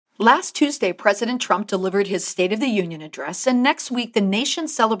Last Tuesday, President Trump delivered his State of the Union address, and next week, the nation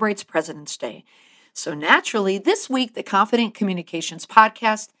celebrates President's Day. So naturally, this week, the Confident Communications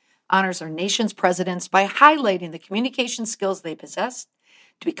podcast honors our nation's presidents by highlighting the communication skills they possessed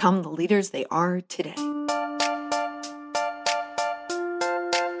to become the leaders they are today.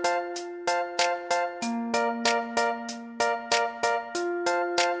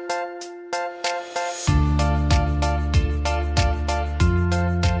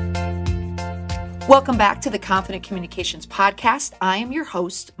 Welcome back to the Confident Communications podcast. I am your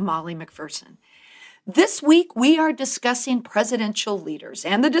host, Molly McPherson. This week, we are discussing presidential leaders.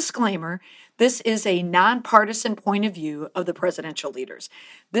 And the disclaimer, this is a nonpartisan point of view of the presidential leaders.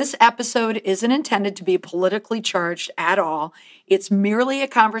 This episode isn't intended to be politically charged at all. It's merely a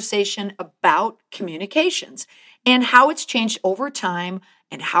conversation about communications and how it's changed over time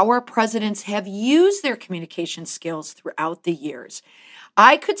and how our presidents have used their communication skills throughout the years.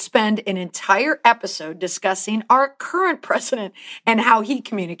 I could spend an entire episode discussing our current president and how he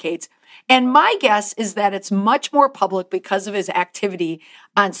communicates. And my guess is that it's much more public because of his activity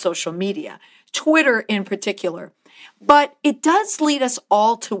on social media, Twitter in particular. But it does lead us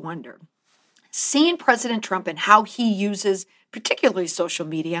all to wonder, seeing President Trump and how he uses particularly social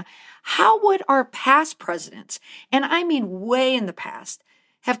media, how would our past presidents, and I mean way in the past,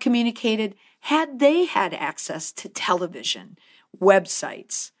 have communicated had they had access to television,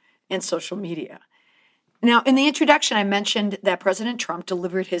 websites, and social media? Now, in the introduction, I mentioned that President Trump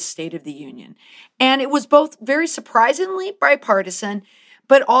delivered his State of the Union, and it was both very surprisingly bipartisan,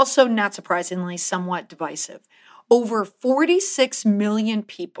 but also not surprisingly somewhat divisive. Over 46 million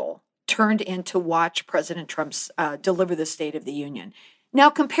people turned in to watch President Trump deliver the State of the Union. Now,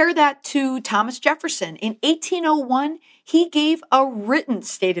 compare that to Thomas Jefferson. In 1801, he gave a written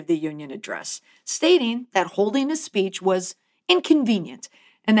State of the Union address, stating that holding a speech was inconvenient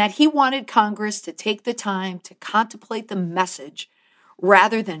and that he wanted Congress to take the time to contemplate the message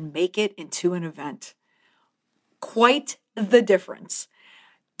rather than make it into an event. Quite the difference.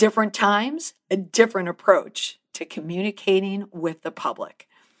 Different times, a different approach to communicating with the public.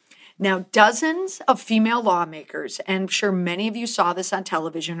 Now, dozens of female lawmakers, and I'm sure many of you saw this on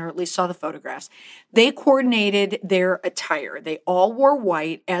television or at least saw the photographs, they coordinated their attire. They all wore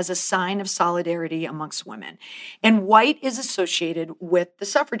white as a sign of solidarity amongst women. And white is associated with the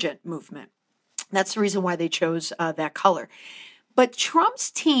suffragette movement. That's the reason why they chose that color. But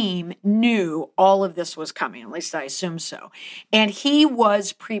Trump's team knew all of this was coming, at least I assume so, and he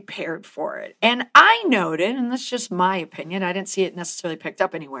was prepared for it. And I noted, and that's just my opinion, I didn't see it necessarily picked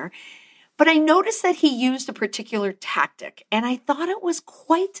up anywhere, but I noticed that he used a particular tactic, and I thought it was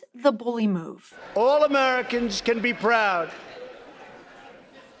quite the bully move. All Americans can be proud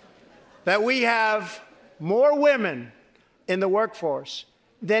that we have more women in the workforce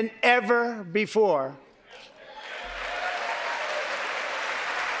than ever before.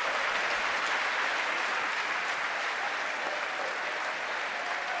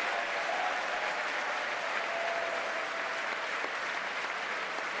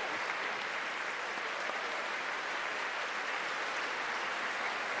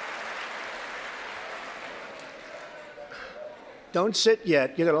 Don't sit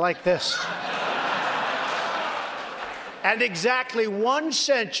yet. You're going to like this. And exactly 1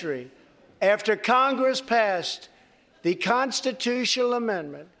 century after Congress passed the constitutional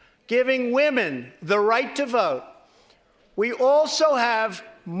amendment giving women the right to vote, we also have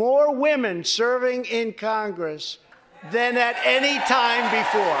more women serving in Congress than at any time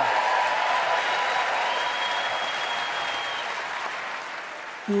before.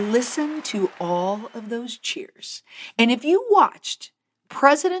 Listen to all of those cheers. And if you watched,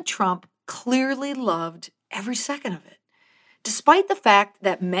 President Trump clearly loved every second of it, despite the fact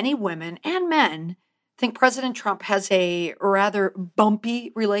that many women and men think President Trump has a rather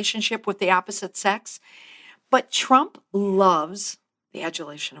bumpy relationship with the opposite sex. But Trump loves the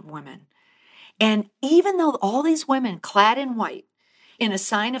adulation of women. And even though all these women clad in white, in a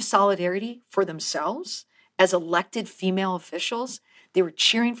sign of solidarity for themselves as elected female officials, they were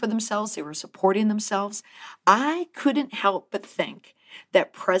cheering for themselves. They were supporting themselves. I couldn't help but think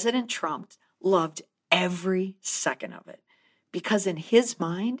that President Trump loved every second of it because in his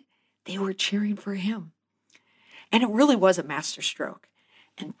mind, they were cheering for him. And it really was a masterstroke.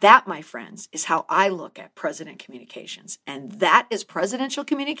 And that, my friends, is how I look at president communications. And that is presidential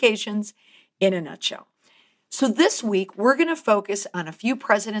communications in a nutshell. So this week, we're going to focus on a few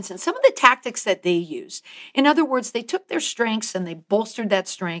presidents and some of the tactics that they used. In other words, they took their strengths and they bolstered that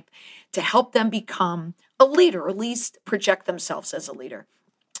strength to help them become a leader, or at least project themselves as a leader.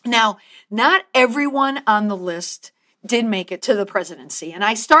 Now, not everyone on the list did make it to the presidency. And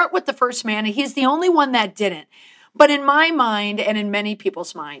I start with the first man, and he's the only one that didn't. But in my mind, and in many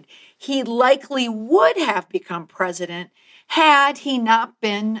people's mind, he likely would have become president had he not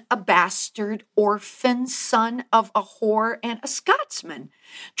been a bastard orphan son of a whore and a Scotsman,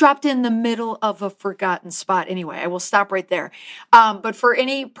 dropped in the middle of a forgotten spot. Anyway, I will stop right there. But for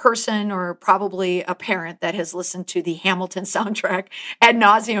any person or probably a parent that has listened to the Hamilton soundtrack ad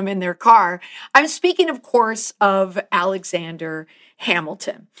nauseum in their car, I'm speaking, of course, of Alexander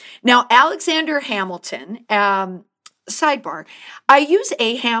Hamilton. Now, Alexander Hamilton, sidebar, I use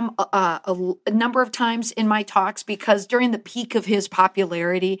AHAM a number of times in my talks because during the peak of his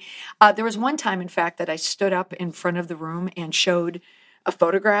popularity, there was one time, in fact, that I stood up in front of the room and showed a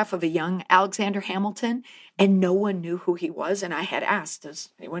photograph of a young Alexander Hamilton, and no one knew who he was. And I had asked, does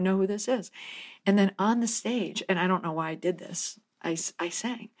anyone know who this is? And then on the stage, and I don't know why I did this, I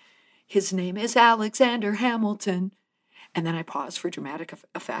sang, his name is Alexander Hamilton. And then I paused for dramatic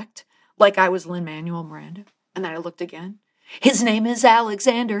effect, like I was Lin-Manuel Miranda. And then I looked again. His name is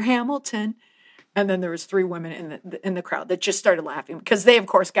Alexander Hamilton. And then there was 3 women in the crowd that just started laughing because they, of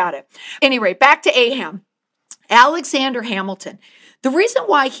course, got it. Anyway, back to AHAM. Alexander Hamilton. The reason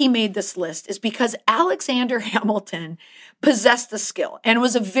why he made this list is because Alexander Hamilton possessed a skill, and it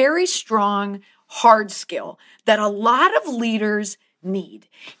was a very strong, hard skill that a lot of leaders need.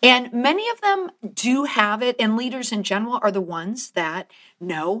 And many of them do have it, and leaders in general are the ones that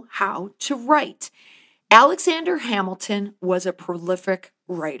know how to write. Alexander Hamilton was a prolific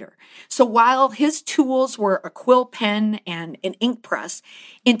writer. So while his tools were a quill pen and an ink press,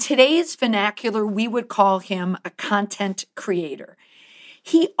 in today's vernacular, we would call him a content creator.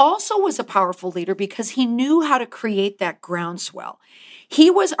 He also was a powerful leader because he knew how to create that groundswell. He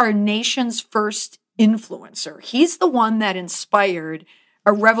was our nation's first influencer. He's the one that inspired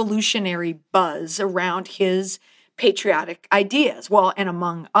a revolutionary buzz around his patriotic ideas, well, and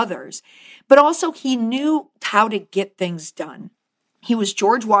among others. But also he knew how to get things done. He was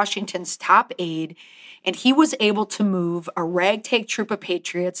George Washington's top aide, and he was able to move a ragtag troop of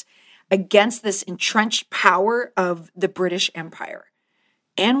patriots against this entrenched power of the British Empire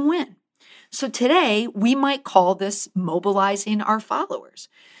and win. So today we might call this mobilizing our followers.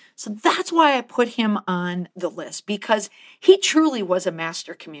 So that's why I put him on the list, because he truly was a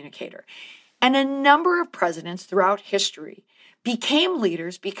master communicator. And a number of presidents throughout history became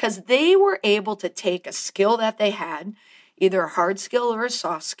leaders because they were able to take a skill that they had, either a hard skill or a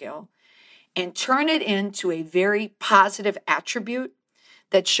soft skill, and turn it into a very positive attribute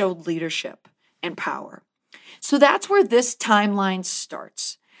that showed leadership and power. So that's where this timeline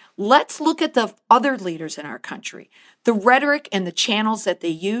starts. Let's look at the other leaders in our country, the rhetoric and the channels that they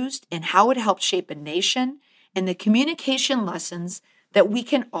used, and how it helped shape a nation, and the communication lessons that we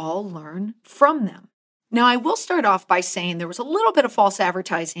can all learn from them. Now, I will start off by saying there was a little bit of false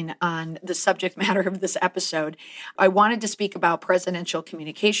advertising on the subject matter of this episode. I wanted to speak about presidential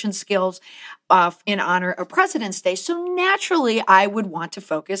communication skills in honor of President's Day. So naturally, I would want to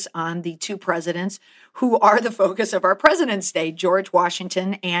focus on the 2 presidents who are the focus of our President's Day, George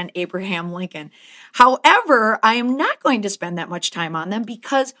Washington and Abraham Lincoln. However, I am not going to spend that much time on them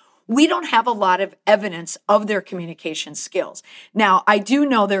because we don't have a lot of evidence of their communication skills. Now, I do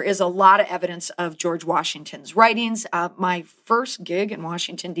know there is a lot of evidence of George Washington's writings. My first gig in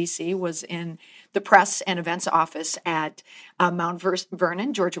Washington, D.C. was in the press and events office at Mount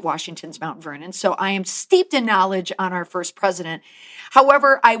Vernon, George Washington's Mount Vernon. So I am steeped in knowledge on our first president.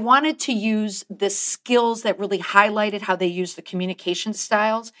 However, I wanted to use the skills that really highlighted how they used the communication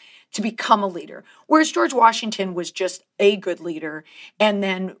styles to become a leader. Whereas George Washington was just a good leader, and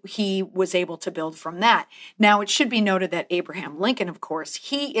then he was able to build from that. Now, it should be noted that Abraham Lincoln, of course,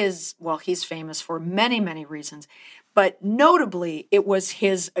 he's famous for many, many reasons, but notably, it was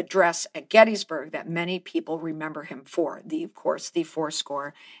his address at Gettysburg that many people remember him for, the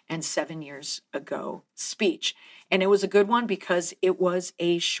 77 years ago speech. And it was a good one because it was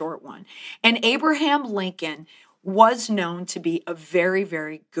a short one. And Abraham Lincoln was known to be a very,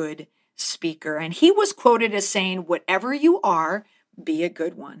 very good speaker. And he was quoted as saying, "Whatever you are, be a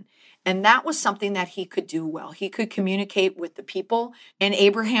good one." And that was something that he could do well. He could communicate with the people. And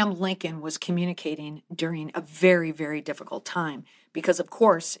Abraham Lincoln was communicating during a very, very difficult time because, of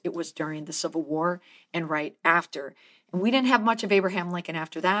course, it was during the Civil War and right after. And we didn't have much of Abraham Lincoln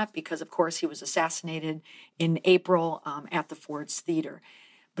after that because, of course, he was assassinated in April at the Ford's Theater.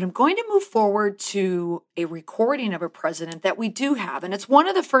 But I'm going to move forward to a recording of a president that we do have, and it's one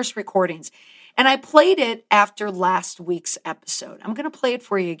of the first recordings. And I played it after last week's episode. I'm going to play it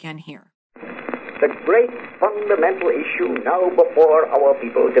for you again here. The great fundamental issue now before our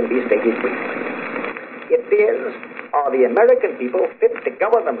people can be stated briefly. It is Are the American people fit to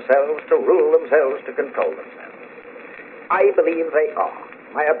govern themselves, to rule themselves, to control themselves? I believe they are.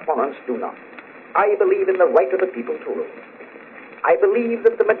 My opponents do not. I believe in the right of the people to rule. I believe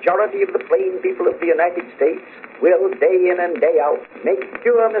that the majority of the plain people of the United States will, day in and day out, make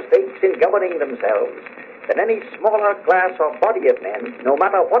fewer mistakes in governing themselves than any smaller class or body of men, no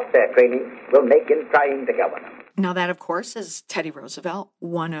matter what their training, will make in trying to govern them. Now, that, of course, is Teddy Roosevelt,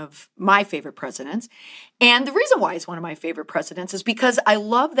 one of my favorite presidents. And the reason why he's one of my favorite presidents is because I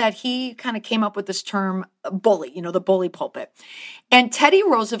love that he kind of came up with this term bully, the bully pulpit. And Teddy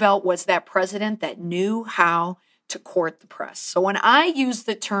Roosevelt was that president that knew how to court the press. So when I use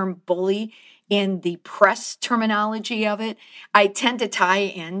the term bully in the press terminology of it, I tend to tie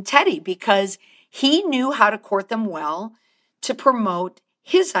in Teddy because he knew how to court them well to promote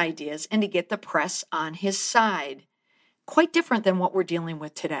his ideas and to get the press on his side. Quite different than what we're dealing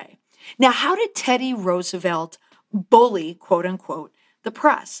with today. Now, how did Teddy Roosevelt bully, quote unquote, the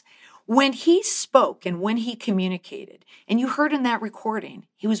press? When he spoke and when he communicated, and you heard in that recording,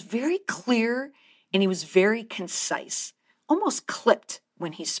 he was very clear and he was very concise, almost clipped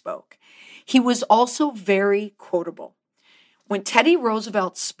when he spoke. He was also very quotable. When Teddy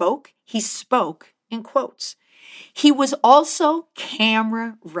Roosevelt spoke, he spoke in quotes. He was also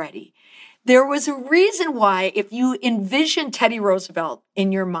camera ready. There was a reason why, if you envision Teddy Roosevelt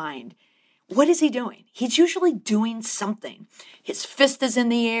in your mind, what is he doing? He's usually doing something. His fist is in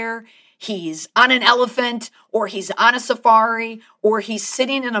the air. He's on an elephant, or he's on a safari, or he's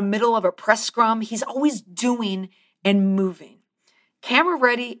sitting in the middle of a press scrum. He's always doing and moving. Camera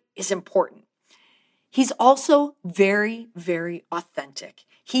ready is important. He's also very, very authentic.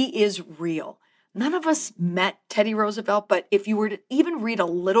 He is real. None of us met Teddy Roosevelt, but if you were to even read a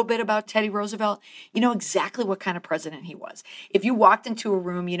little bit about Teddy Roosevelt, you know exactly what kind of president he was. If you walked into a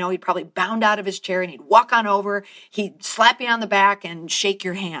room, he'd probably bound out of his chair and he'd walk on over, he'd slap you on the back and shake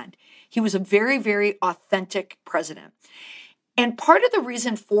your hand. He was a very, very authentic president. And part of the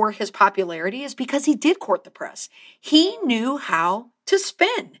reason for his popularity is because he did court the press. He knew how to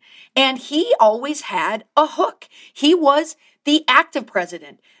spin, and he always had a hook. He was the active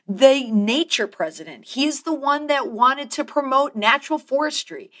president, the nature president. He's the one that wanted to promote natural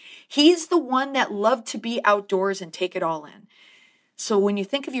forestry. He's the one that loved to be outdoors and take it all in. So when you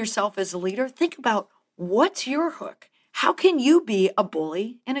think of yourself as a leader, think about what's your hook? How can you be a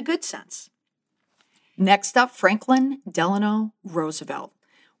bully in a good sense? Next up, Franklin Delano Roosevelt.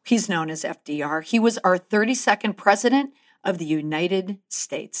 He's known as FDR. He was our 32nd president of the United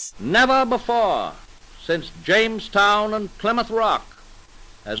States. Never before, since Jamestown and Plymouth Rock,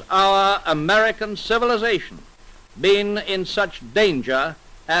 has our American civilization been in such danger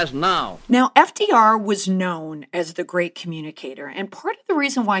as now. Now, FDR was known as the great communicator, and part of the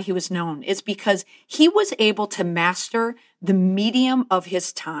reason why he was known is because he was able to master the medium of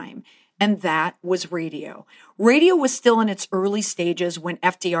his time, and that was radio. Radio was still in its early stages when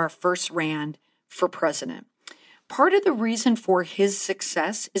FDR first ran for president. Part of the reason for his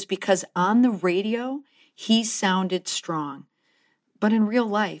success is because on the radio, he sounded strong. But in real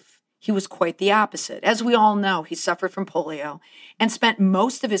life, he was quite the opposite. As we all know, he suffered from polio and spent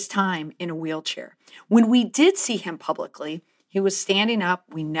most of his time in a wheelchair. When we did see him publicly, he was standing up.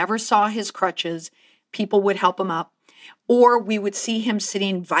 We never saw his crutches. People would help him up. Or we would see him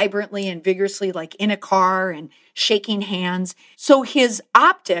sitting vibrantly and vigorously, like in a car and shaking hands. So his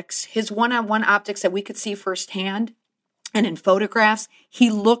optics, his one-on-one optics that we could see firsthand and in photographs, he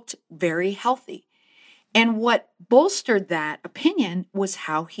looked very healthy. And what bolstered that opinion was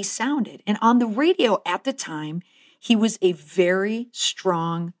how he sounded. And on the radio at the time, he was a very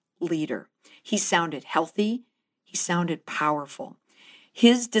strong leader. He sounded healthy. He sounded powerful.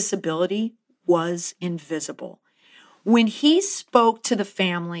 His disability was invisible. When he spoke to the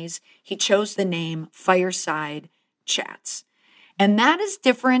families, he chose the name Fireside Chats. And that is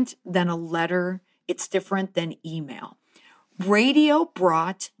different than a letter. It's different than email. Radio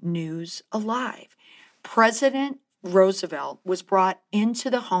brought news alive. President Roosevelt was brought into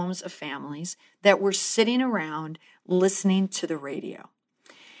the homes of families that were sitting around listening to the radio.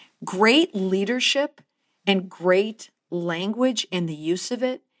 Great leadership and great language and the use of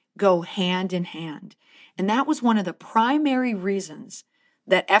it go hand in hand. And that was one of the primary reasons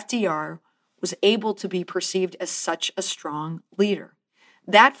that FDR was able to be perceived as such a strong leader.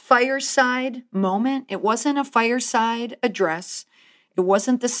 That fireside moment, it wasn't a fireside address. It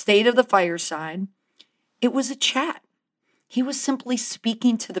wasn't the state of the fireside. It was a chat. He was simply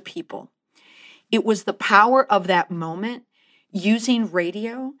speaking to the people. It was the power of that moment, using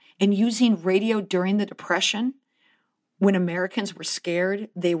radio and using radio during the Depression. When Americans were scared,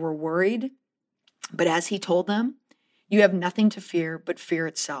 they were worried. But as he told them, You have nothing to fear but fear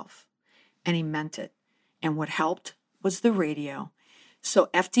itself. And he meant it. And what helped was the radio. So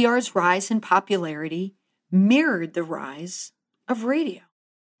FDR's rise in popularity mirrored the rise of radio.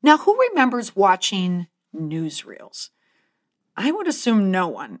 Now, who remembers watching newsreels? I would assume no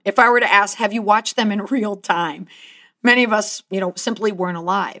one. If I were to ask, have you watched them in real time? Many of us, simply weren't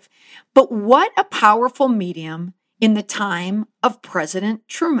alive. But what a powerful medium in the time of President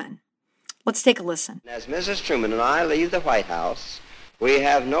Truman. Let's take a listen. As Mrs. Truman and I leave the White House, we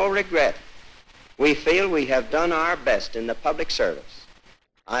have no regret. We feel we have done our best in the public service.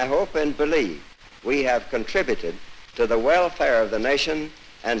 I hope and believe we have contributed to the welfare of the nation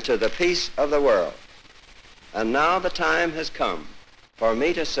and to the peace of the world. And now the time has come for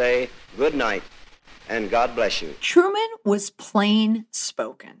me to say good night and God bless you. Truman was plain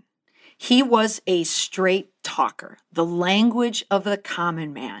spoken. He was a straight talker, the language of the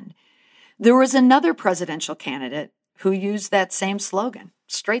common man. There was another presidential candidate who used that same slogan,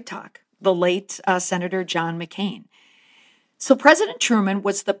 straight talk, the late Senator John McCain. So President Truman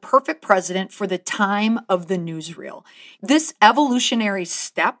was the perfect president for the time of the newsreel. This evolutionary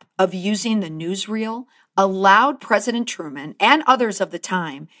step of using the newsreel allowed President Truman and others of the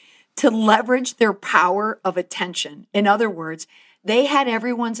time to leverage their power of attention. In other words, they had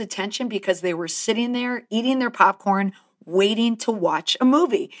everyone's attention because they were sitting there eating their popcorn, waiting to watch a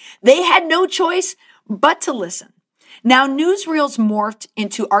movie. They had no choice but to listen. Now, newsreels morphed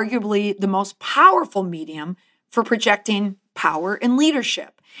into arguably the most powerful medium for projecting power and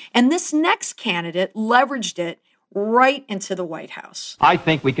leadership. And this next candidate leveraged it right into the White House. I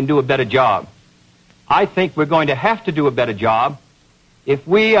think we can do a better job. I think we're going to have to do a better job if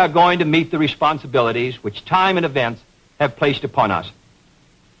we are going to meet the responsibilities which time and events have placed upon us.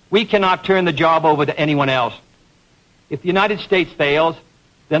 We cannot turn the job over to anyone else. If the United States fails,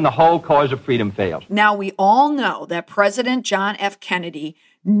 then the whole cause of freedom fails. Now, we all know that President John F. Kennedy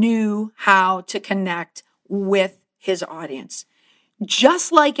knew how to connect with his audience.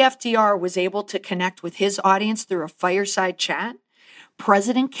 Just like FDR was able to connect with his audience through a fireside chat,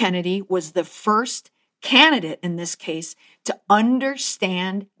 President Kennedy was the first candidate in this case to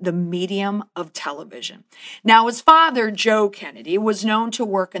understand the medium of television. Now, his father, Joe Kennedy, was known to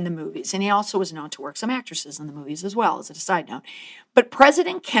work in the movies, and he also was known to work some actresses in the movies as well, as a side note. But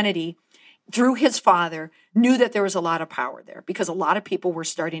President Kennedy, through his father, knew that there was a lot of power there because a lot of people were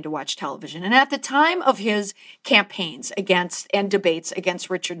starting to watch television. And at the time of his campaigns against and debates against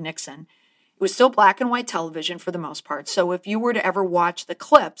Richard Nixon, it was still black and white television for the most part. So if you were to ever watch the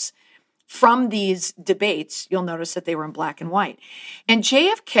clips from these debates, you'll notice that they were in black and white. And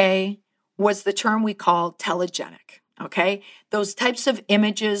JFK was the term we call telegenic, okay? Those types of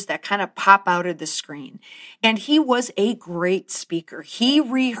images that kind of pop out of the screen. And he was a great speaker. He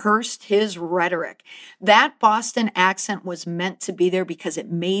rehearsed his rhetoric. That Boston accent was meant to be there because it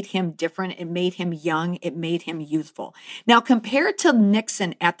made him different. It made him young. It made him youthful. Now, compared to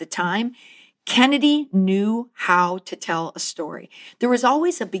Nixon at the time, Kennedy knew how to tell a story. There was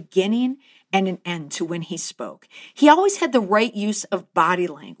always a beginning and an end to when he spoke. He always had the right use of body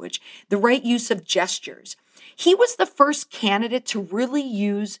language, the right use of gestures. He was the first candidate to really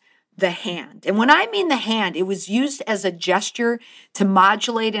use the hand. And when I mean the hand, it was used as a gesture to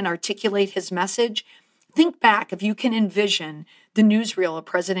modulate and articulate his message. Think back, if you can envision the newsreel of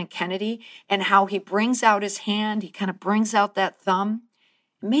President Kennedy and how he brings out his hand, he kind of brings out that thumb.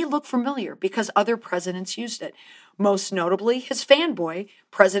 It may look familiar because other presidents used it. Most notably, his fanboy,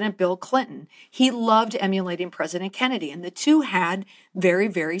 President Bill Clinton. He loved emulating President Kennedy, and the two had very,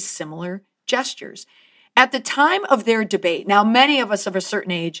 very similar gestures. At the time of their debate, now many of us of a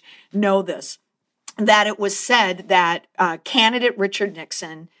certain age know this, that it was said that candidate Richard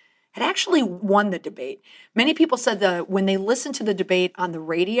Nixon had actually won the debate. Many people said that when they listened to the debate on the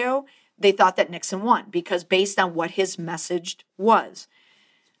radio, they thought that Nixon won because based on what his message was.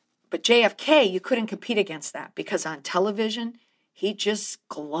 But JFK, you couldn't compete against that because on television, he just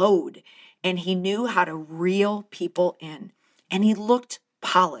glowed and he knew how to reel people in. And he looked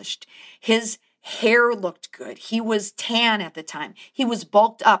polished. His hair looked good. He was tan at the time. He was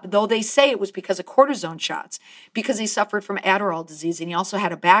bulked up, though they say it was because of cortisone shots, because he suffered from Adderall disease and he also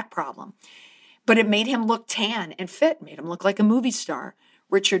had a back problem. But it made him look tan and fit, made him look like a movie star.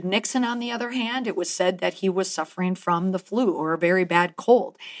 Richard Nixon, on the other hand, it was said that he was suffering from the flu or a very bad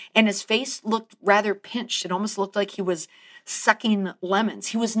cold. And his face looked rather pinched. It almost looked like he was sucking lemons.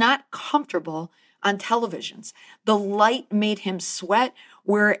 He was not comfortable on televisions. The light made him sweat,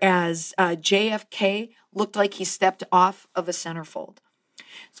 whereas JFK looked like he stepped off of a centerfold.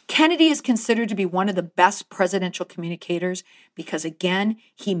 Kennedy is considered to be one of the best presidential communicators because, again,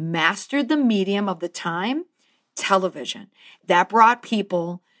 he mastered the medium of the time television. That brought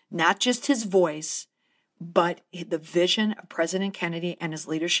people, not just his voice, but the vision of President Kennedy and his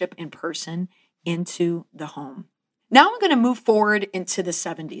leadership in person into the home. Now I'm going to move forward into the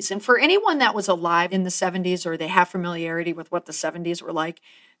 70s. And for anyone that was alive in the 70s or they have familiarity with what the 70s were like,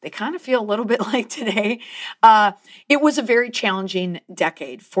 they kind of feel a little bit like today. It was a very challenging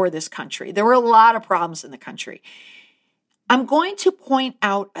decade for this country. There were a lot of problems in the country. I'm going to point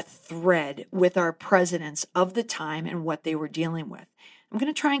out a thread with our presidents of the time and what they were dealing with. I'm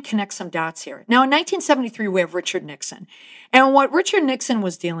going to try and connect some dots here. Now, in 1973, we have Richard Nixon. And what Richard Nixon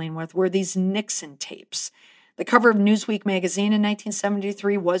was dealing with were these Nixon tapes. The cover of Newsweek magazine in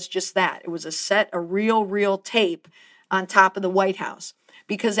 1973 was just that. It was a real tape on top of the White House.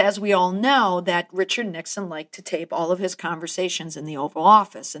 Because as we all know, that Richard Nixon liked to tape all of his conversations in the Oval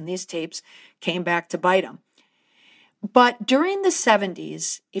Office, and these tapes came back to bite him. But during the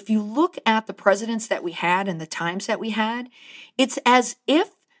 70s, if you look at the presidents that we had and the times that we had, it's as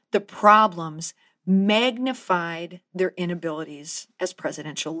if the problems magnified their inabilities as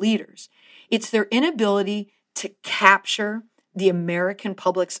presidential leaders. It's their inability to capture the American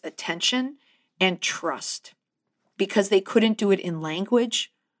public's attention and trust because they couldn't do it in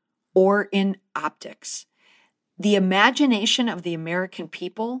language or in optics. The imagination of the American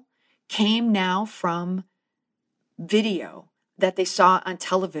people came now from video that they saw on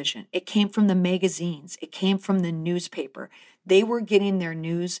television. It came from the magazines. It came from the newspaper. They were getting their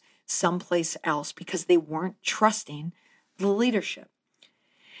news someplace else because they weren't trusting the leadership.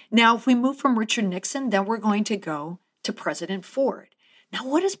 Now, if we move from Richard Nixon, then we're going to go to President Ford. Now,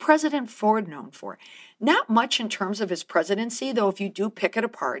 what is President Ford known for? Not much in terms of his presidency, though if you do pick it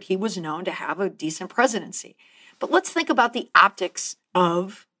apart, he was known to have a decent presidency. But let's think about the optics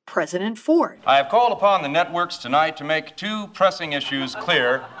of President Ford. I have called upon the networks tonight to make two pressing issues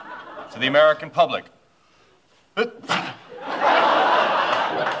clear to the American public.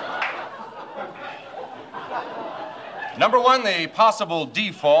 Number one, the possible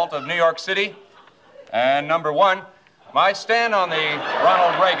default of New York City. And number one, my stand on the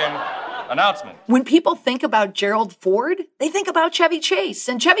Ronald Reagan announcement. When people think about Gerald Ford, they think about Chevy Chase.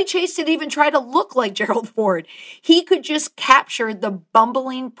 And Chevy Chase didn't even try to look like Gerald Ford. He could just capture the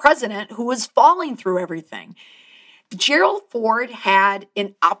bumbling president who was falling through everything. Gerald Ford had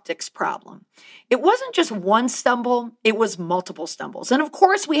an optics problem. It wasn't just one stumble, it was multiple stumbles. And of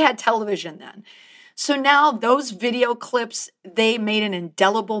course, we had television then. So now those video clips, they made an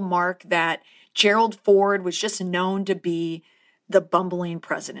indelible mark that Gerald Ford was just known to be the bumbling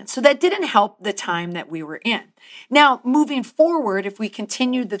president. So that didn't help the time that we were in. Now, moving forward, if we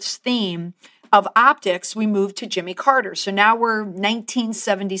continue this theme of optics, we move to Jimmy Carter. So now we're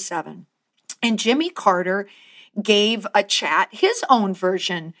 1977. And Jimmy Carter gave a chat, his own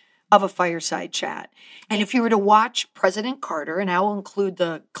version of a fireside chat. And if you were to watch President Carter, and I will include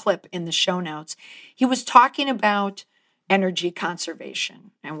the clip in the show notes, he was talking about energy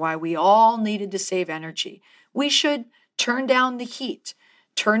conservation and why we all needed to save energy. We should turn down the heat,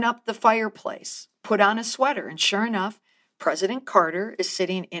 turn up the fireplace, put on a sweater. And sure enough, President Carter is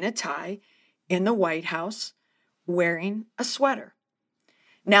sitting in a tie in the White House wearing a sweater.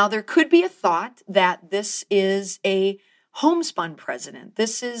 Now, there could be a thought that this is a homespun president.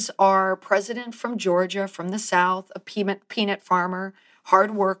 This is our president from Georgia, from the South, a peanut farmer,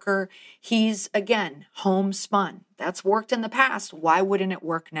 hard worker. He's, again, homespun. That's worked in the past. Why wouldn't it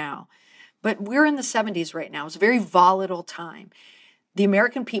work now? But we're in the 70s right now. It's a very volatile time. The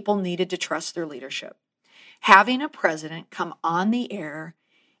American people needed to trust their leadership. Having a president come on the air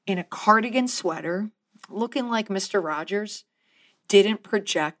in a cardigan sweater, looking like Mr. Rogers, didn't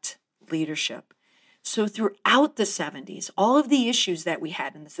project leadership. So throughout the 70s, all of the issues that we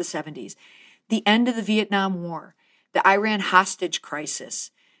had in the 70s, the end of the Vietnam War, the Iran hostage crisis,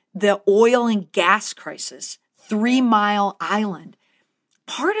 the oil and gas crisis, 3 Mile Island,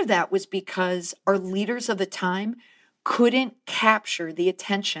 part of that was because our leaders of the time couldn't capture the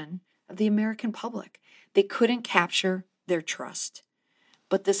attention of the American public. They couldn't capture their trust.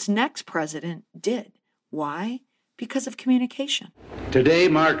 But this next president did. Why? Because of communication. Today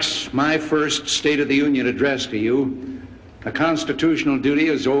marks my first State of the Union address to you, a constitutional duty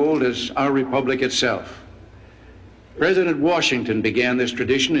as old as our republic itself. President Washington began this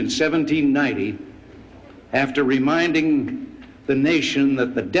tradition in 1790 after reminding the nation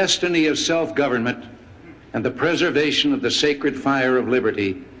that the destiny of self-government and the preservation of the sacred fire of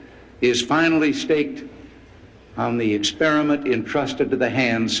liberty is finally staked on the experiment entrusted to the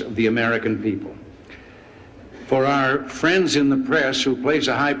hands of the American people. For our friends in the press who place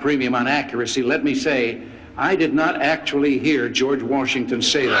a high premium on accuracy, let me say, I did not actually hear George Washington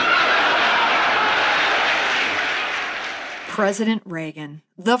say that. President Reagan,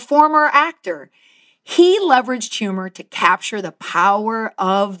 the former actor, he leveraged humor to capture the power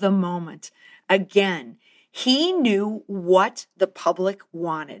of the moment. Again, he knew what the public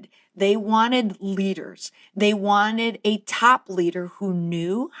wanted. They wanted leaders. They wanted a top leader who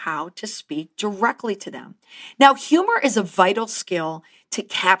knew how to speak directly to them. Now, humor is a vital skill to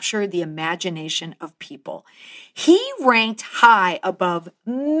capture the imagination of people. He ranked high above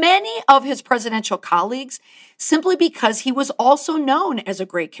many of his presidential colleagues simply because he was also known as a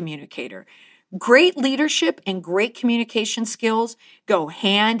great communicator. Great leadership and great communication skills go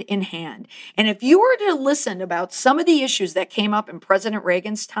hand in hand. And if you were to listen about some of the issues that came up in President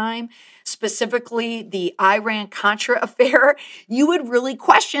Reagan's time, specifically the Iran-Contra affair, you would really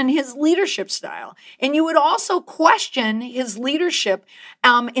question his leadership style. And you would also question his leadership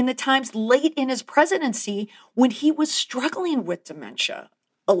in the times late in his presidency when he was struggling with dementia,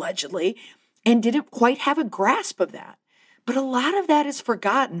 allegedly, and didn't quite have a grasp of that. But a lot of that is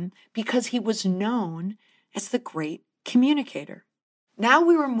forgotten because he was known as the great communicator. Now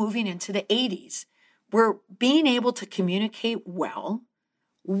we were moving into the 80s, where being able to communicate well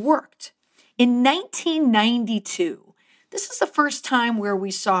worked. In 1992, this is the first time where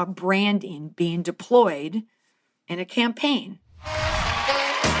we saw branding being deployed in a campaign.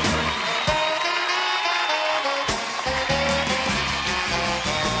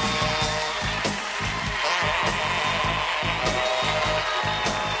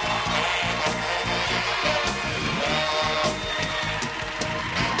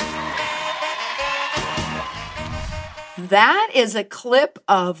 That is a clip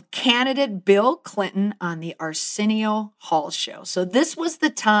of candidate Bill Clinton on the Arsenio Hall show. So this was the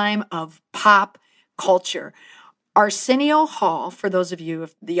time of pop culture. Arsenio Hall, for those of you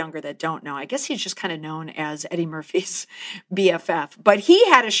the younger that don't know, I guess he's just kind of known as Eddie Murphy's BFF. But he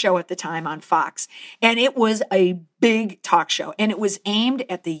had a show at the time on Fox, and it was a big talk show, and it was aimed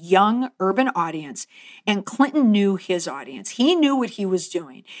at the young urban audience, and Clinton knew his audience. He knew what he was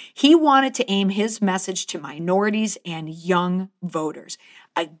doing. He wanted to aim his message to minorities and young voters.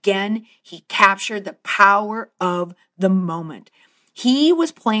 Again, he captured the power of the moment. He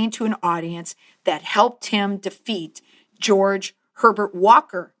was playing to an audience that helped him defeat George Herbert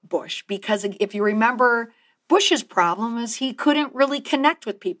Walker Bush, because if you remember, Bush's problem is he couldn't really connect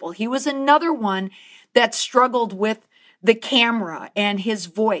with people. He was another one that struggled with the camera and his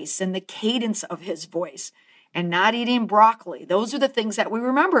voice and the cadence of his voice and not eating broccoli. Those are the things that we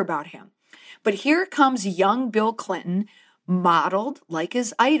remember about him. But here comes young Bill Clinton, modeled like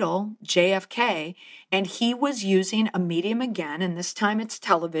his idol, JFK, and he was using a medium again, and this time it's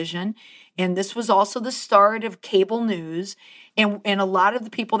television, and this was also the start of cable news, and a lot of the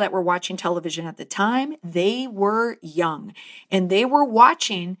people that were watching television at the time, they were young, and they were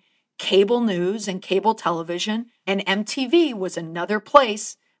watching cable news and cable television, and MTV was another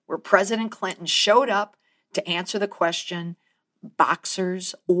place where President Clinton showed up to answer the question,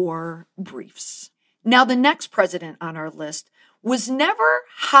 boxers or briefs. Now, the next president on our list was never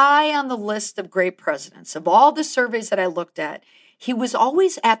high on the list of great presidents. Of all the surveys that I looked at, he was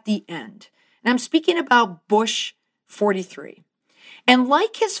always at the end. And I'm speaking about Bush 43. And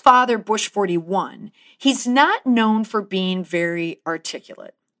like his father, Bush 41, he's not known for being very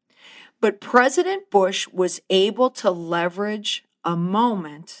articulate. But President Bush was able to leverage a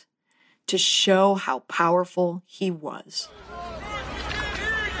moment to show how powerful he was.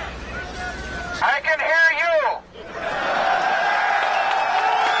 I can hear you.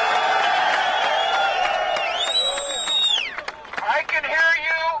 I can hear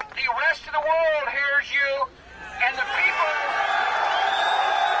you. The rest of the world hears you. And the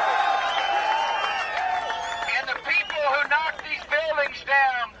people who knock these buildings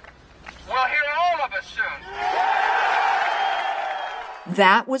down will hear all of us soon.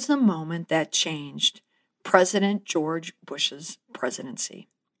 That was the moment that changed President George Bush's presidency.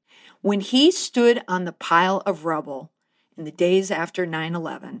 When he stood on the pile of rubble in the days after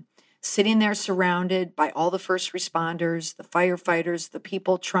 9/11, sitting there surrounded by all the first responders, the firefighters, the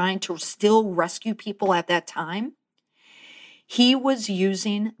people trying to still rescue people at that time, he was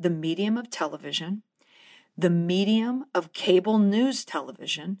using the medium of television, the medium of cable news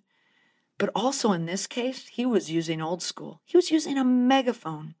television, but also in this case, he was using old school. He was using a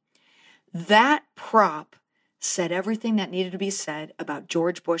megaphone. That prop said everything that needed to be said about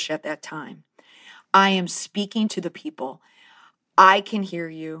George Bush at that time. I am speaking to the people. I can hear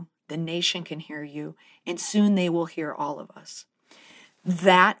you. The nation can hear you. And soon they will hear all of us.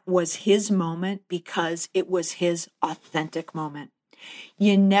 That was his moment because it was his authentic moment.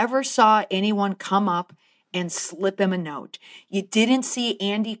 You never saw anyone come up and slip him a note. You didn't see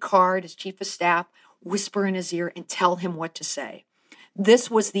Andy Card, his chief of staff, whisper in his ear and tell him what to say.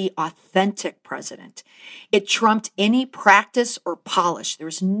 This was the authentic president. It trumped any practice or polish. There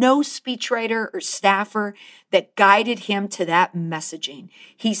was no speechwriter or staffer that guided him to that messaging.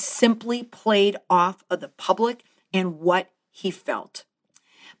 He simply played off of the public and what he felt.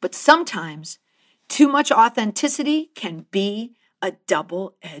 But sometimes too much authenticity can be a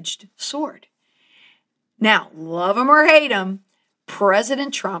double-edged sword. Now, love him or hate him,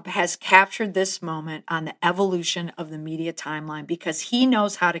 President Trump has captured this moment on the evolution of the media timeline because he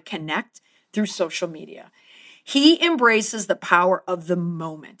knows how to connect through social media. He embraces the power of the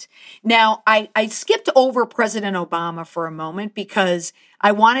moment. Now, I skipped over President Obama for a moment because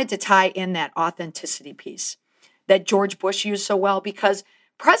I wanted to tie in that authenticity piece that George Bush used so well, because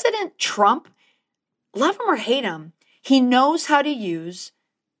President Trump, love him or hate him, he knows how to use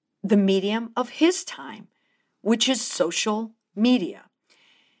the medium of his time, which is social media.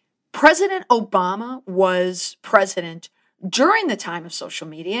 President Obama was president during the time of social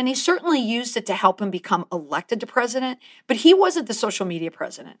media, and he certainly used it to help him become elected to president, but he wasn't the social media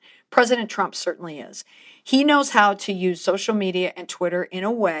president. President Trump certainly is. He knows how to use social media and Twitter in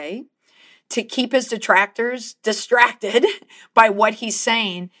a way to keep his detractors distracted by what he's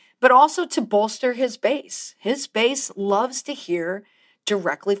saying, but also to bolster his base. His base loves to hear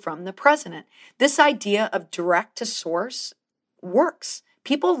directly from the president. This idea of direct to source works.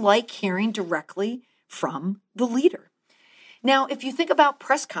 People like hearing directly from the leader. Now, if you think about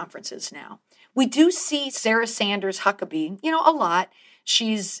press conferences now, we do see Sarah Sanders Huckabee, a lot.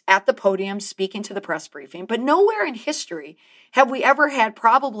 She's at the podium speaking to the press briefing, but nowhere in history have we ever had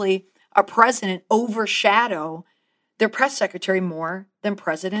probably a president overshadow their press secretary more than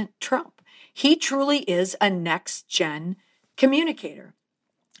President Trump. He truly is a next-gen communicator.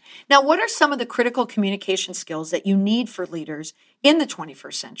 Now, what are some of the critical communication skills that you need for leaders in the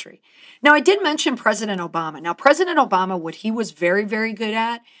 21st century? Now, I did mention President Obama. Now, President Obama, what he was very, very good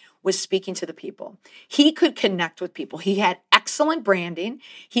at was speaking to the people. He could connect with people. He had excellent branding.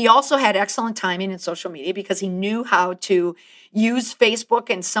 He also had excellent timing in social media because he knew how to use Facebook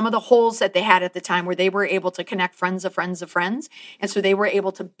and some of the holes that they had at the time where they were able to connect friends of friends of friends. And so they were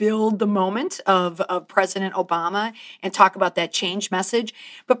able to build the moment of President Obama and talk about that change message.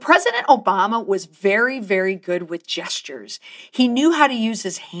 But President Obama was very, very good with gestures. He knew how to use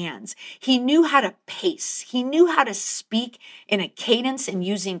his hands. He knew how to pace. He knew how to speak in a cadence and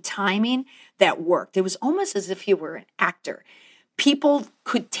using timing that worked. It was almost as if he were an actor. People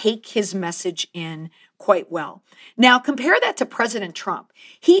could take his message in quite well. Now, compare that to President Trump.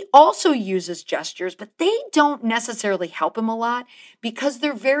 He also uses gestures, but they don't necessarily help him a lot because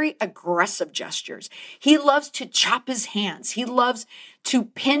they're very aggressive gestures. He loves to chop his hands. He loves to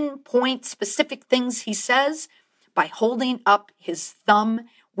pinpoint specific things he says by holding up his thumb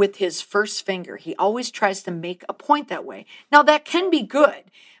with his first finger. He always tries to make a point that way. Now, that can be good,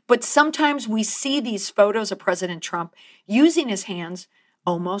 but sometimes we see these photos of President Trump using his hands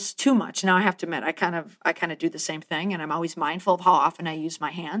almost too much. Now, I have to admit, I kind of do the same thing, and I'm always mindful of how often I use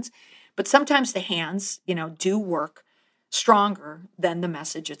my hands. But sometimes the hands, do work stronger than the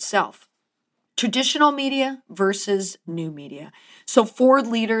message itself. Traditional media versus new media. So for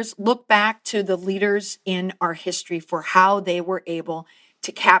leaders, look back to the leaders in our history for how they were able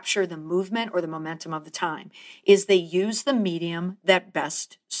to capture the movement or the momentum of the time. Is they used the medium that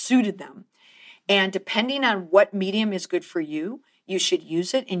best suited them. And depending on what medium is good for you, you should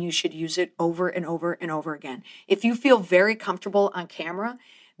use it, and you should use it over and over and over again. If you feel very comfortable on camera,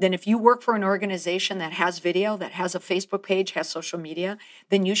 then if you work for an organization that has video, that has a Facebook page, has social media,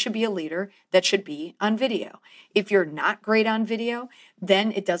 then you should be a leader that should be on video. If you're not great on video,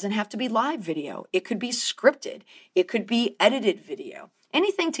 then it doesn't have to be live video. It could be scripted. It could be edited video.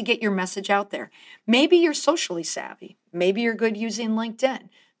 Anything to get your message out there. Maybe you're socially savvy. Maybe you're good using LinkedIn.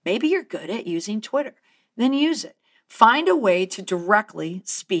 Maybe you're good at using Twitter. Then use it. Find a way to directly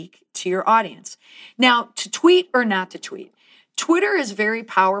speak to your audience. Now, to tweet or not to tweet. Twitter is very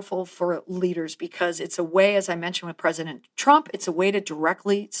powerful for leaders because it's a way, as I mentioned with President Trump, it's a way to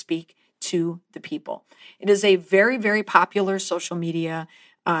directly speak to the people. It is a very, very popular social media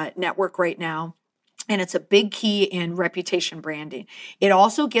network right now. And it's a big key in reputation branding. It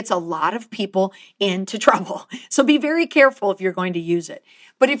also gets a lot of people into trouble. So be very careful if you're going to use it.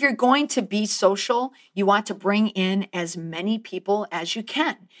 But if you're going to be social, you want to bring in as many people as you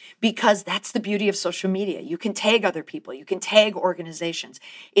can, because that's the beauty of social media. You can tag other people. You can tag organizations.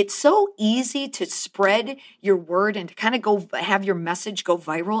 It's so easy to spread your word and to kind of have your message go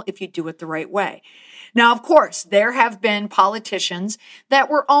viral if you do it the right way. Now, of course, there have been politicians that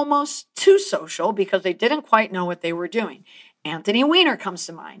were almost too social because they didn't quite know what they were doing. Anthony Weiner comes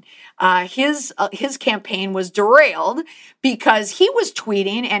to mind. His campaign was derailed because he was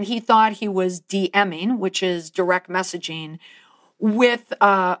tweeting and he thought he was DMing, which is direct messaging, with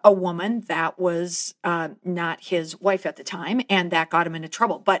a woman that was not his wife at the time, and that got him into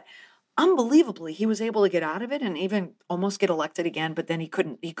trouble. But unbelievably, he was able to get out of it and even almost get elected again, but then he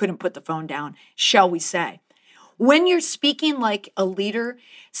couldn't put the phone down, shall we say. When you're speaking like a leader,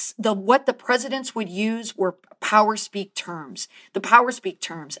 what the presidents would use were power speak terms. The power speak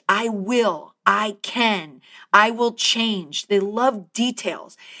terms, I will, I can, I will change. They love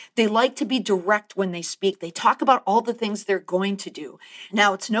details. They like to be direct when they speak. They talk about all the things they're going to do.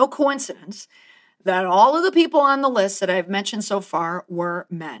 Now, it's no coincidence that all of the people on the list that I've mentioned so far were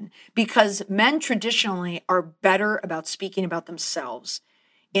men, because men traditionally are better about speaking about themselves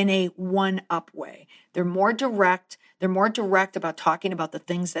in a one-up way. They're more direct. They're more direct about talking about the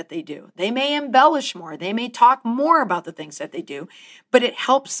things that they do. They may embellish more. They may talk more about the things that they do, but it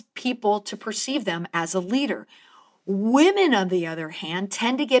helps people to perceive them as a leader. Women, on the other hand,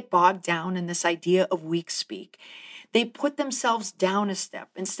 tend to get bogged down in this idea of weak speak. They put themselves down a step.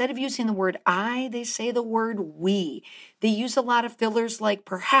 Instead of using the word I, they say the word we. They use a lot of fillers like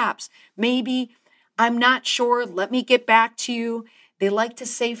perhaps, maybe, I'm not sure, let me get back to you. They like to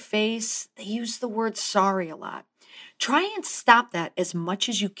save face. They use the word sorry a lot. Try and stop that as much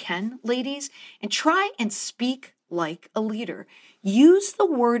as you can, ladies, and try and speak like a leader. Use the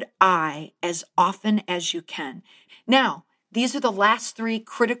word I as often as you can. Now, these are the last 3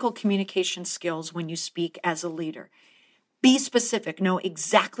 critical communication skills when you speak as a leader. Be specific. Know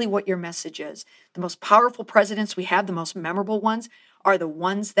exactly what your message is. The most powerful presidents we have, the most memorable ones, are the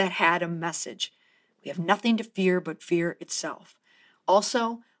ones that had a message. We have nothing to fear but fear itself.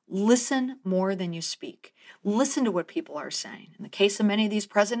 Also, listen more than you speak. Listen to what people are saying. In the case of many of these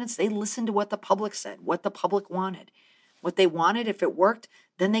presidents, they listened to what the public said, what the public wanted. What they wanted, if it worked,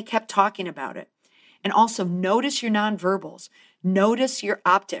 then they kept talking about it. And also notice your nonverbals. Notice your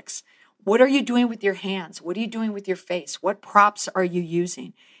optics. What are you doing with your hands? What are you doing with your face? What props are you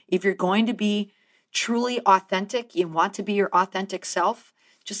using? If you're going to be truly authentic, you want to be your authentic self,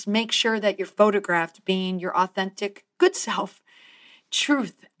 just make sure that you're photographed being your authentic good self.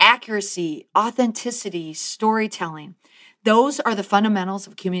 Truth, accuracy, authenticity, storytelling. Those are the fundamentals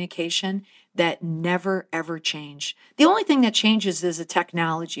of communication that never, ever change. The only thing that changes is the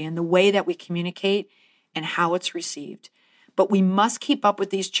technology and the way that we communicate and how it's received. But we must keep up with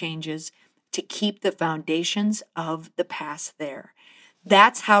these changes to keep the foundations of the past there.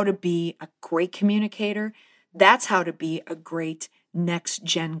 That's how to be a great communicator. That's how to be a great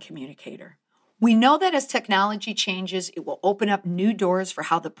next-gen communicator. We know that as technology changes, it will open up new doors for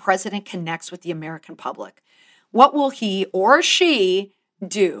how the president connects with the American public. What will he or she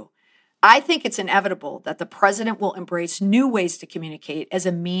do? I think it's inevitable that the president will embrace new ways to communicate as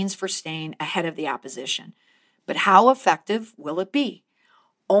a means for staying ahead of the opposition. But how effective will it be?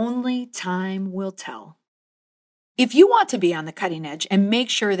 Only time will tell. If you want to be on the cutting edge and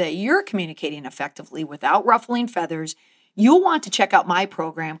make sure that you're communicating effectively without ruffling feathers, you'll want to check out my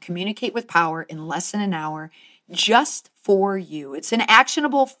program, Communicate with Power, in less than an hour, just for you. It's an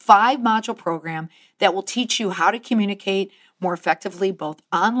actionable 5-module program that will teach you how to communicate more effectively both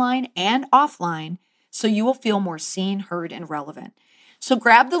online and offline so you will feel more seen, heard, and relevant. So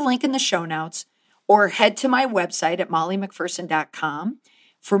grab the link in the show notes or head to my website at mollymcpherson.com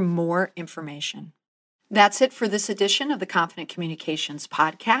for more information. That's it for this edition of the Confident Communications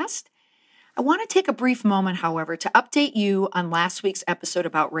Podcast. I want to take a brief moment, however, to update you on last week's episode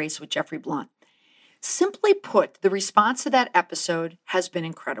about race with Jeffrey Blunt. Simply put, the response to that episode has been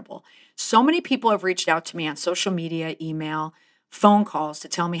incredible. So many people have reached out to me on social media, email, phone calls to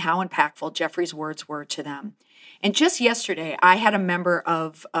tell me how impactful Jeffrey's words were to them. And just yesterday, I had a member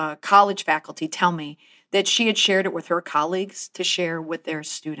of college faculty tell me that she had shared it with her colleagues to share with their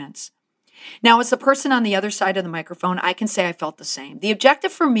students. Now, as a person on the other side of the microphone, I can say I felt the same. The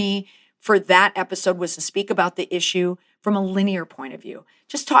objective for me for that episode was to speak about the issue from a linear point of view,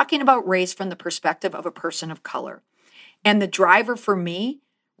 just talking about race from the perspective of a person of color. And the driver for me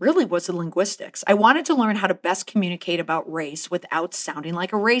really was the linguistics. I wanted to learn how to best communicate about race without sounding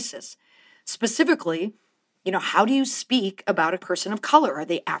like a racist. Specifically, how do you speak about a person of color? Are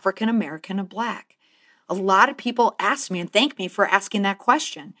they African American or Black? A lot of people asked me and thanked me for asking that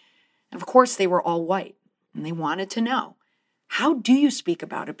question. And of course, they were all white, and they wanted to know, how do you speak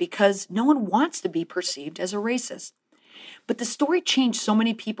about it? Because no one wants to be perceived as a racist. But the story changed so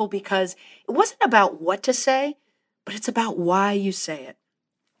many people because it wasn't about what to say, but it's about why you say it.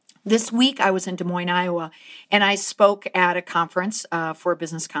 This week, I was in Des Moines, Iowa, and I spoke at a conference for a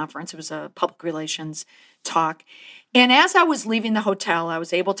business conference. It was a public relations talk. And as I was leaving the hotel, I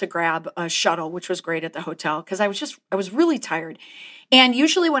was able to grab a shuttle, which was great at the hotel because I was really tired. And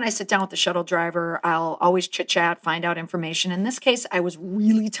usually when I sit down with the shuttle driver, I'll always chit chat, find out information. In this case, I was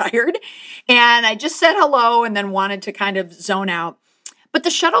really tired and I just said hello and then wanted to kind of zone out. But the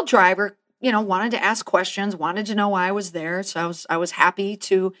shuttle driver, wanted to ask questions, wanted to know why I was there. So I was happy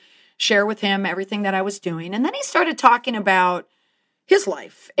to share with him everything that I was doing. And then he started talking about his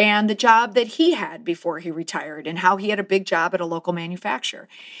life and the job that he had before he retired and how he had a big job at a local manufacturer.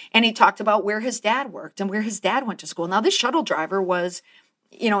 And he talked about where his dad worked and where his dad went to school. Now, this shuttle driver was,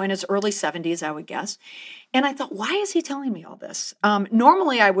 in his early 70s, I would guess. And I thought, why is he telling me all this?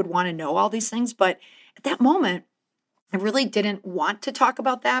 Normally, I would want to know all these things, but at that moment, I really didn't want to talk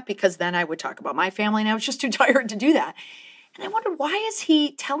about that because then I would talk about my family and I was just too tired to do that. And I wondered, why is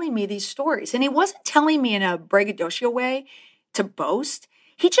he telling me these stories? And he wasn't telling me in a braggadocio way to boast.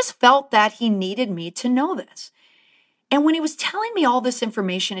 He just felt that he needed me to know this. And when he was telling me all this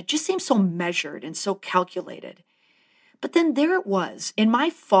information, it just seemed so measured and so calculated. But then there it was, in my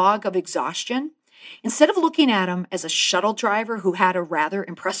fog of exhaustion, instead of looking at him as a shuttle driver who had a rather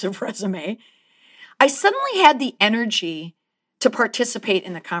impressive resume, I suddenly had the energy to participate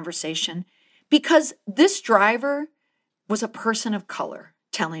in the conversation because this driver was a person of color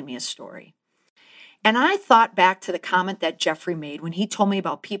telling me a story. And I thought back to the comment that Jeffrey made when he told me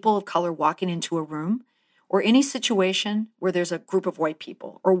about people of color walking into a room or any situation where there's a group of white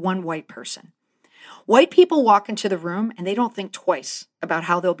people or one white person. White people walk into the room and they don't think twice about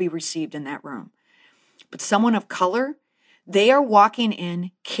how they'll be received in that room. But someone of color, they are walking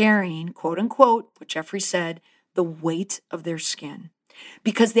in carrying, quote unquote, what Jeffrey said, the weight of their skin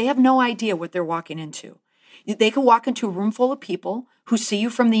because they have no idea what they're walking into. They could walk into a room full of people who see you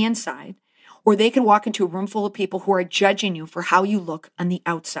from the inside, or they could walk into a room full of people who are judging you for how you look on the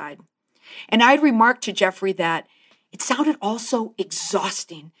outside. And I'd remarked to Jeffrey that it sounded also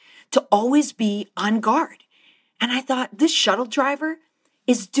exhausting to always be on guard. And I thought, this shuttle driver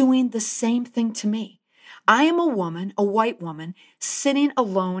is doing the same thing to me. I am a woman, a white woman, sitting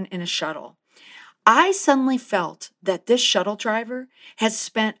alone in a shuttle. I suddenly felt that this shuttle driver has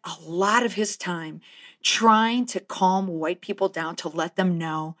spent a lot of his time trying to calm white people down to let them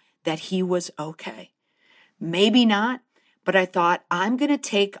know that he was okay. Maybe not, but I thought I'm going to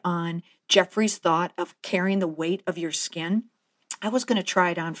take on Jeffrey's thought of carrying the weight of your skin. I was going to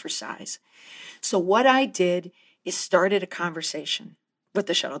try it on for size. So what I did is started a conversation with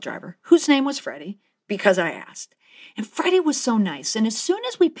the shuttle driver, whose name was Freddie, because I asked. And Freddie was so nice. And as soon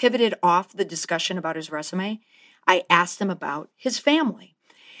as we pivoted off the discussion about his resume, I asked him about his family.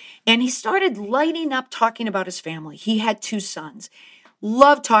 And he started lighting up talking about his family. He had 2 sons.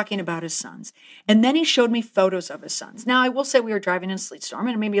 Loved talking about his sons. And then he showed me photos of his sons. Now, I will say we were driving in a sleet storm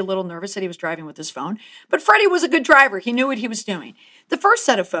and maybe a little nervous that he was driving with his phone. But Freddie was a good driver. He knew what he was doing. The first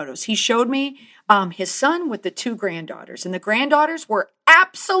set of photos, he showed me his son with the 2 granddaughters. And the granddaughters were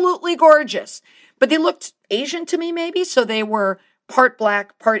absolutely gorgeous. But they looked Asian to me maybe. So they were part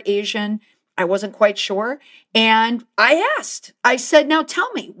black, part Asian. I wasn't quite sure. And I asked, I said, now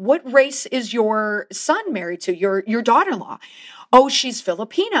tell me, what race is your son married to, your daughter-in-law? Oh, she's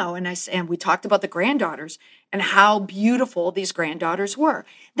Filipino. And we talked about the granddaughters and how beautiful these granddaughters were.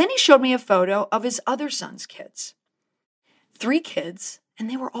 Then he showed me a photo of his other son's kids. 3 kids, and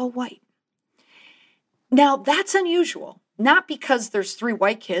they were all white. Now, that's unusual, not because there's 3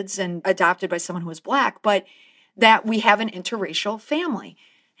 white kids and adopted by someone who is black, but that we have an interracial family.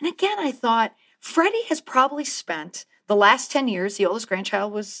 And again, I thought, Freddie has probably spent the last 10 years, the oldest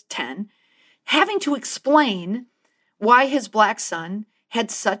grandchild was 10, having to explain why his black son had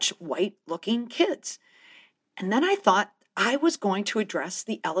such white-looking kids. And then I thought I was going to address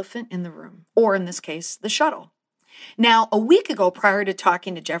the elephant in the room, or in this case, the shuttle. Now, a week ago, prior to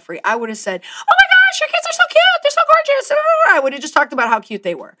talking to Jeffrey, I would have said, oh my gosh, your kids are so cute, they're so gorgeous. I would have just talked about how cute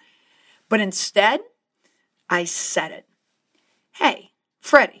they were. But instead, I said it. Hey,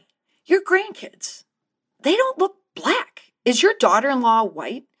 Freddie, your grandkids, they don't look black. Is your daughter-in-law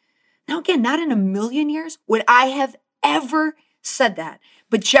white? Now, again, not in a million years would I have ever said that.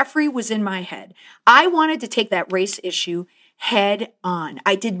 But Jeffrey was in my head. I wanted to take that race issue head on.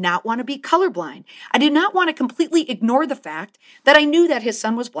 I did not want to be colorblind. I did not want to completely ignore the fact that I knew that his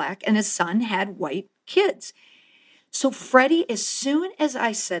son was black and his son had white kids. So Freddie, as soon as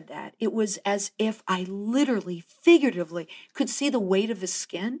I said that, it was as if I literally, figuratively could see the weight of his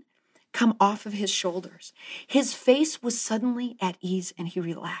skin come off of his shoulders. His face was suddenly at ease and he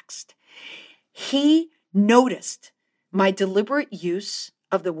relaxed. He noticed my deliberate use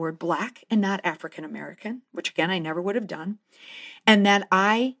of the word black and not African American, which again, I never would have done. And then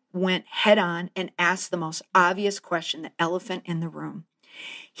I went head on and asked the most obvious question, the elephant in the room.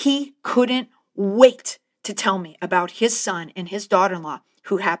 He couldn't wait to tell me about his son and his daughter-in-law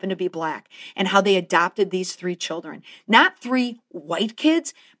who happened to be black and how they adopted these 3 children. Not 3 white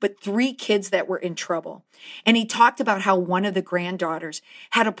kids, but 3 kids that were in trouble. And he talked about how one of the granddaughters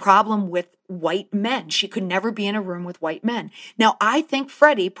had a problem with white men. She could never be in a room with white men. Now, I think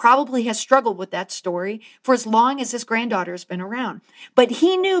Freddie probably has struggled with that story for as long as his granddaughter has been around. But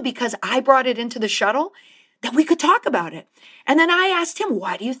he knew, because I brought it into the shuttle, that we could talk about it. And then I asked him,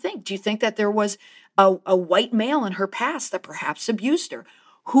 why do you think? Do you think that there was a white male in her past that perhaps abused her?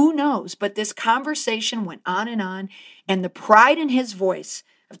 Who knows? But this conversation went on, and the pride in his voice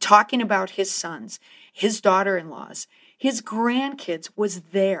of talking about his sons, his daughter-in-laws, his grandkids was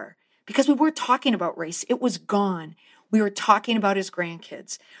there, because we weren't talking about race. It was gone. We were talking about his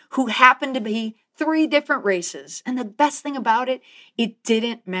grandkids, who happened to be 3 different races. And the best thing about it, it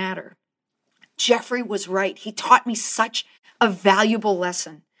didn't matter. Jeffrey was right. He taught me such a valuable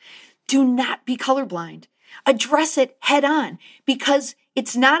lesson. Do not be colorblind. Address it head on, because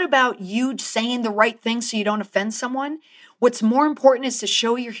it's not about you saying the right thing so you don't offend someone. What's more important is to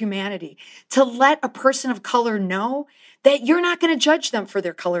show your humanity, to let a person of color know that you're not going to judge them for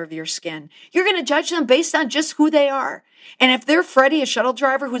their color of your skin. You're going to judge them based on just who they are. And if they're Freddie, a shuttle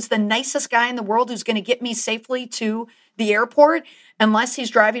driver who's the nicest guy in the world, who's going to get me safely to the airport, unless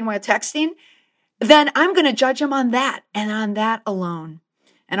he's driving while texting, then I'm going to judge him on that and on that alone.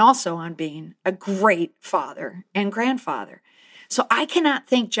 And also on being a great father and grandfather. So I cannot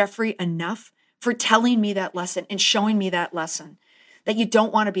thank Jeffrey enough for telling me that lesson and showing me that lesson, that you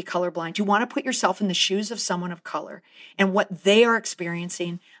don't want to be colorblind. You want to put yourself in the shoes of someone of color and what they are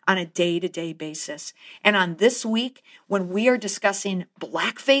experiencing on a day-to-day basis. And on this week, when we are discussing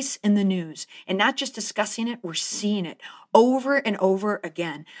blackface in the news, and not just discussing it, we're seeing it over and over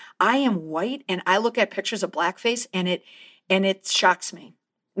again. I am white, and I look at pictures of blackface, and it shocks me.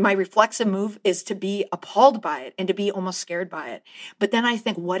 My reflexive move is to be appalled by it and to be almost scared by it. But then I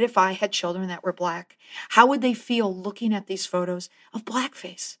think, what if I had children that were black? How would they feel looking at these photos of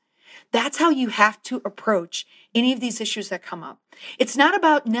blackface? That's how you have to approach any of these issues that come up. It's not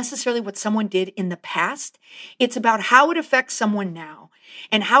about necessarily what someone did in the past. It's about how it affects someone now.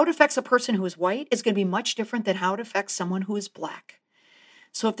 And how it affects a person who is white is going to be much different than how it affects someone who is black.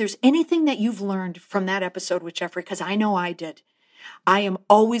 So if there's anything that you've learned from that episode with Jeffrey, because I know I did, I am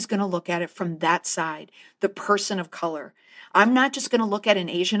always going to look at it from that side, the person of color. I'm not just going to look at an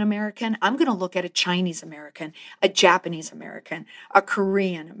Asian American. I'm going to look at a Chinese American, a Japanese American, a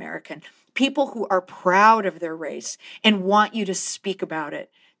Korean American, people who are proud of their race and want you to speak about it.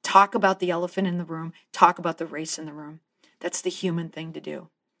 Talk about the elephant in the room. Talk about the race in the room. That's the human thing to do.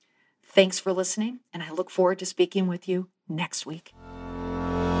 Thanks for listening, and I look forward to speaking with you next week.